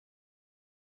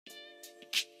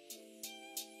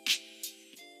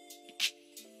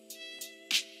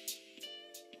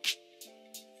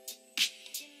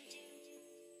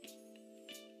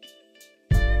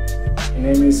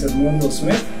name is Edmundo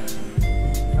Smith.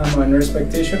 I'm a nurse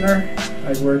practitioner.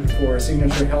 I work for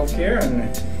Signature Healthcare and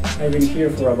I've been here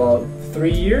for about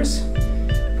 3 years.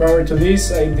 Prior to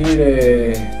this, I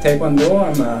did Taekwondo.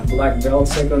 I'm a black belt,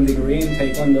 second degree in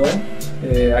Taekwondo.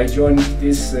 I joined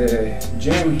this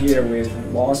gym here with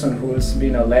Lauzon, who's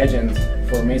been a legend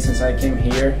for me since I came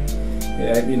here.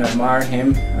 I've been admiring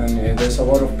him, and there's a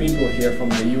lot of people here from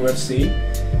the UFC.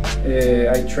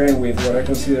 I train with what I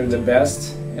consider the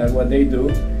best at what they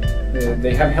do.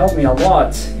 They have helped me a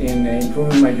lot in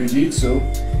improving my jiu-jitsu.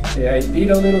 I did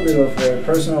a little bit of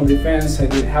personal defense. I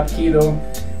did Hapkido,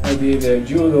 I did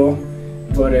judo,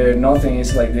 but nothing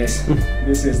is like this.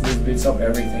 This beats up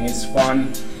everything. It's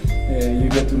fun. You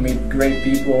get to meet great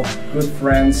people, good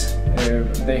friends.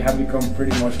 They have become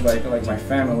pretty much like my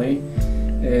family.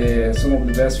 Some of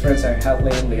the best friends I've had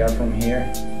lately are from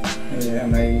here.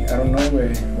 And I don't know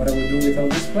what I would do without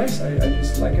this place. I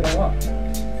just like it a lot.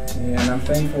 And I'm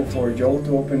thankful for Joel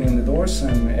to opening the doors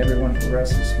and everyone who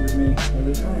wrestles with me all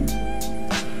the time.